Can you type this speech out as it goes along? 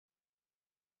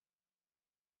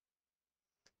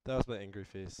That was my angry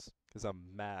face because I'm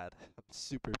mad. I'm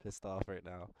super pissed off right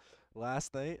now.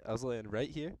 Last night, I was laying right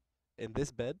here in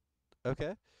this bed,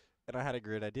 okay? And I had a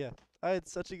great idea. I had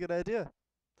such a good idea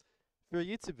for a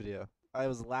YouTube video. I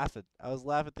was laughing. I was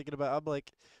laughing thinking about I'm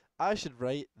like, I should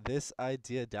write this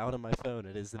idea down on my phone.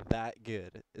 It is that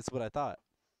good. It's what I thought.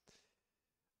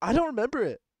 I don't remember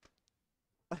it.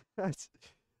 I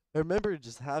remember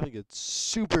just having a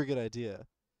super good idea.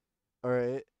 All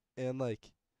right? And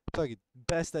like fucking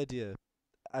best idea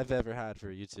I've ever had for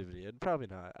a YouTube video, and probably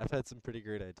not. I've had some pretty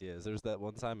great ideas. There was that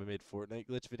one time I made Fortnite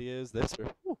glitch videos. Those were,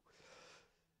 whew.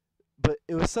 But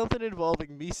it was something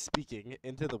involving me speaking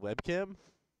into the webcam,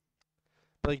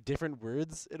 like different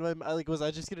words in my like. Was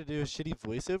I just gonna do a shitty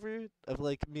voiceover of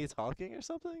like me talking or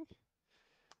something?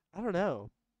 I don't know.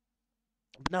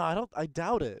 No, I don't. I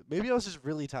doubt it. Maybe I was just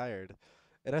really tired,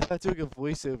 and I thought doing a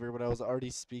voiceover when I was already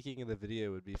speaking in the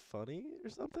video would be funny or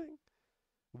something.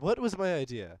 What was my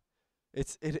idea?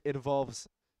 It involves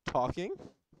talking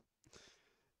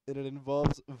and it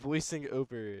involves voicing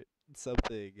over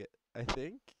something. I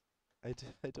think. I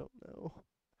don't know.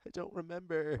 I don't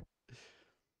remember.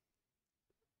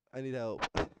 I need help.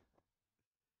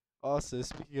 Also,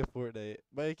 speaking of Fortnite,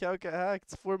 my account got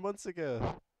hacked 4 months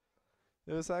ago.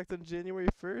 It was hacked on January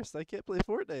 1st. I can't play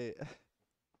Fortnite.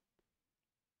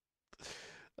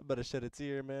 I'm about to shed a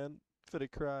tear, man. Finna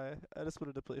cry. I just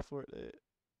wanted to play Fortnite.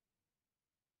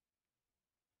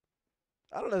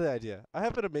 I don't know the idea. I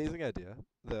have an amazing idea,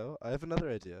 though. I have another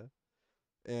idea.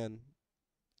 And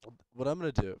what I'm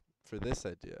gonna do for this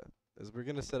idea is we're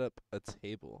gonna set up a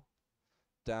table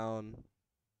down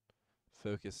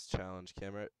focus challenge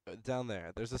camera down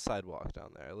there. There's a sidewalk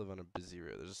down there. I live on a busy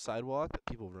road. There's a sidewalk that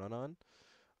people run on.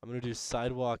 I'm gonna do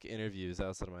sidewalk interviews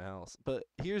outside of my house. But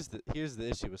here's the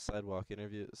issue with sidewalk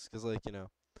interviews, 'cause like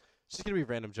it's just gonna be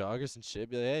random joggers and shit.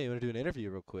 Be like, hey, you wanna do an interview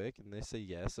real quick? And they say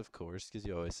yes, of course, 'cause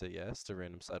you always say yes to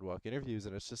random sidewalk interviews.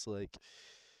 And it's just like,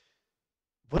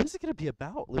 what is it gonna be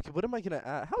about? Like, what am I gonna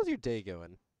ask? How's your day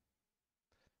going?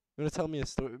 You wanna tell me a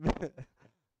story?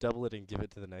 Double it and give it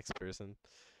to the next person,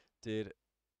 dude.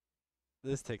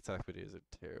 This TikTok videos are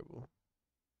terrible.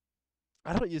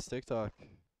 I don't use TikTok.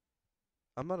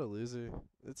 I'm not a loser.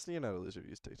 You're not a loser if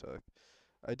you use TikTok.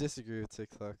 I disagree with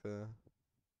TikTok though.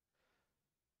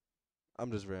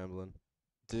 I'm just rambling.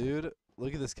 Dude,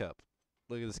 look at this cup.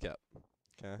 Look at this cup.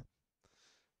 Okay.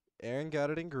 Aaron got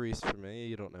it in Greece for me.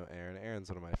 You don't know Aaron. Aaron's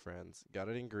one of my friends. Got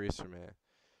it in Greece for me.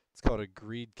 It's called a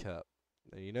Greed cup.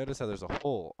 And you notice how there's a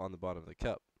hole on the bottom of the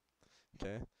cup.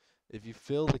 Okay. If you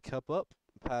fill the cup up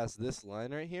past this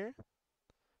line right here,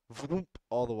 vroom,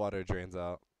 all the water drains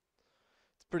out.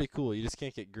 It's pretty cool. You just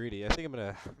can't get greedy. I think I'm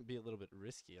gonna be a little bit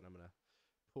risky, and I'm gonna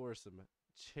pour some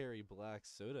cherry black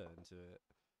soda into it.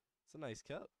 It's a nice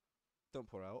cup. Don't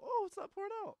pour out. Oh, it's not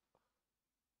pouring out.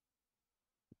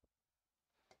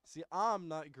 See, I'm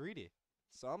not greedy,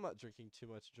 so I'm not drinking too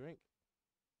much drink.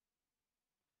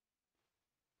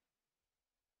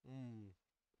 Mmm,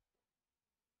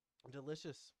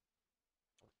 delicious.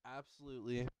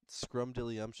 Absolutely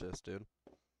scrumdiddlyumptious, dude.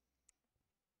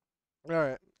 All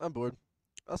right, I'm bored.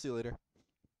 I'll see you later.